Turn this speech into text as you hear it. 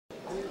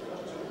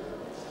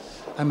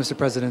Mr.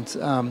 President.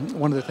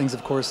 One of the things,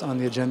 of course, on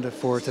the agenda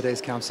for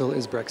today's Council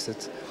is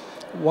Brexit.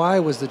 Why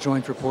was the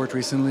joint report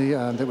recently,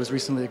 that was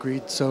recently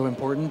agreed, so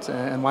important?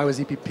 And why was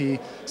EPP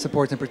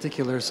support in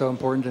particular so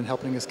important in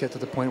helping us get to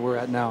the point we're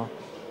at now?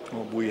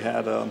 Well, we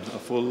had a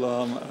full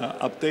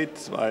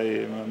update by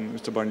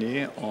Mr.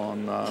 Barnier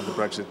on the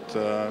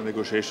Brexit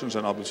negotiations,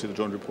 and obviously the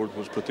joint report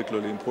was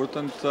particularly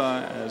important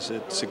as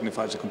it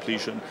signifies the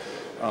completion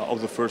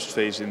of the first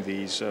phase in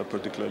these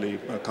particularly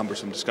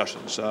cumbersome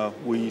discussions.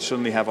 We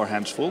certainly have our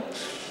hands full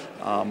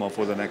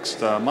for the next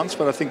months,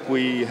 but I think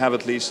we have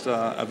at least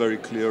a very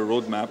clear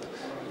roadmap,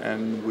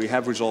 and we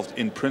have resolved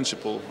in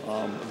principle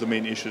the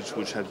main issues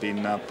which had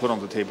been put on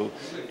the table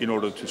in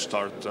order to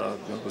start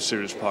the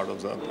serious part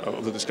of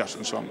the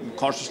discussion. So I'm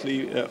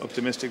cautiously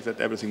optimistic that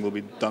everything will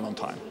be done on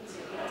time.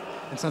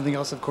 And something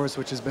else, of course,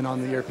 which has been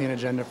on the European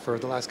agenda for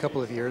the last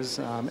couple of years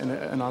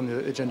and on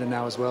the agenda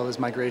now as well is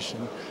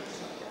migration.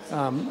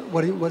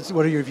 What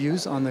are your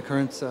views on the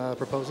current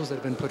proposals that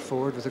have been put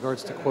forward with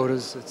regards to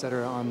quotas,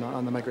 etc.,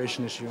 on the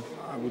migration issue?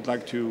 I would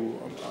like to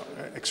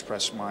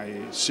express my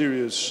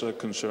serious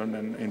concern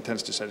and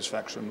intense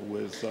dissatisfaction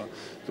with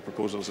the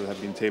proposals that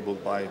have been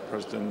tabled by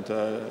President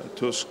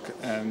Tusk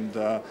and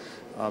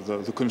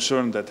the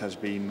concern that has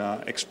been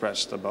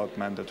expressed about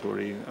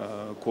mandatory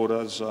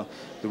quotas.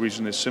 The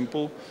reason is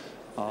simple.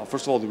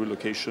 First of all, the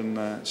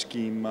relocation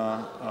scheme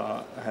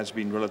has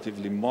been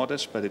relatively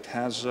modest, but it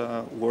has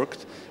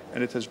worked,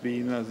 and it has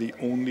been the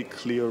only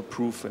clear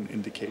proof and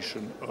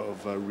indication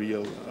of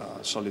real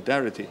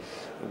solidarity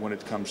when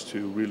it comes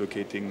to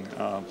relocating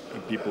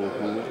people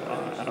who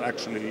are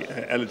actually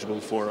eligible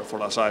for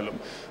asylum.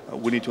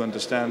 We need to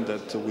understand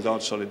that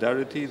without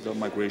solidarity, the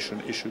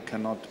migration issue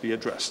cannot be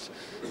addressed.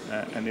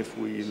 And if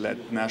we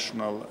let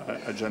national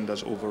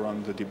agendas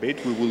overrun the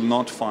debate, we will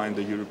not find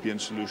a European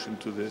solution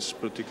to this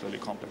particularly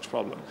complex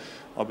problem.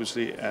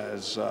 Obviously,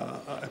 as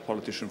a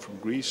politician from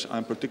Greece,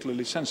 I'm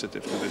particularly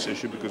sensitive to this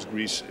issue because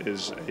Greece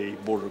is a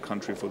border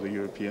country for the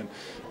European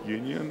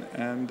Union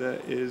and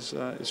is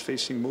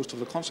facing most of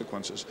the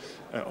consequences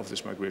of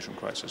this migration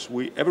crisis.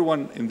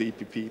 Everyone in the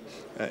EPP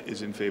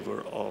is in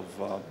favor of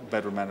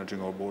better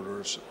managing our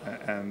borders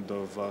and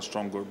of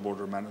stronger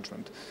border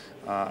management.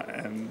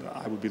 And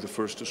I would be the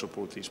first to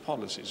support these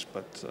policies,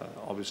 but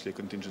obviously a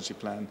contingency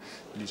plan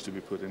needs to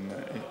be put in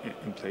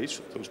place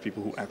for those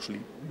people who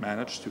actually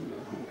manage to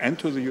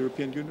enter the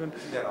European Union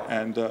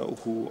and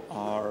who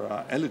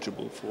are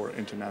eligible for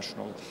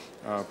international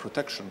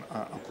protection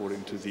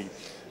according to the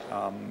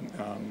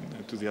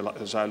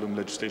asylum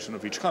legislation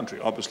of each country.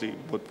 Obviously,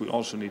 what we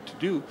also need to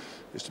do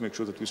is to make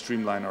sure that we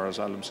streamline our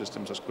asylum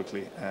systems as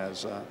quickly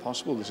as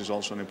possible. This is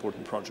also an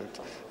important project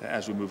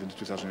as we move into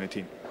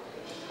 2018.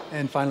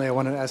 And finally, I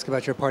wanted to ask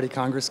about your party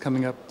Congress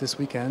coming up this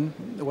weekend.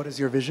 What is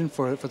your vision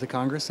for the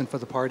Congress and for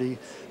the party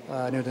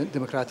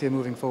Democratia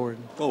moving forward?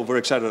 Well, we're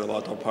excited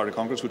about our party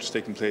Congress, which is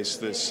taking place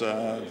this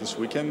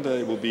weekend.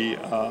 It will be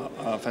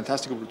a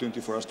fantastic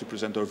opportunity for us to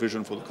present our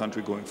vision for the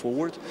country going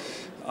forward.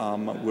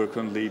 We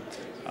currently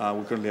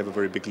have a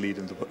very big lead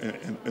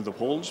in the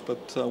polls,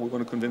 but we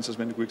want to convince as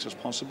many Greeks as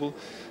possible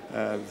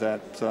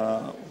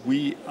that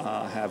we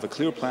have a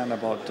clear plan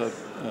about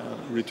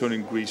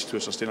returning Greece to a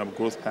sustainable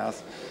growth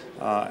path.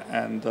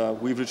 And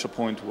we've reached a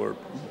point where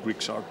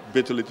Greeks are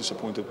bitterly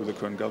disappointed with the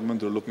current government.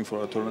 They're looking for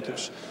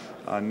alternatives.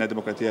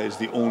 Democratia is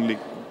the only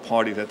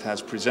party that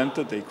has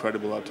presented a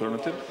credible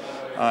alternative.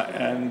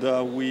 And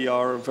we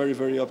are very,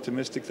 very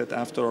optimistic that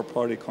after our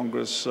party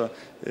Congress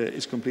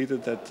is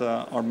completed, that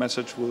our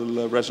message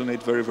will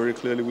resonate very, very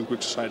clearly with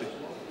Greek society.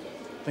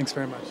 Thanks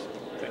very much.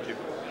 Thank you.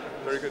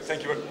 Very good.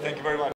 Thank you very much.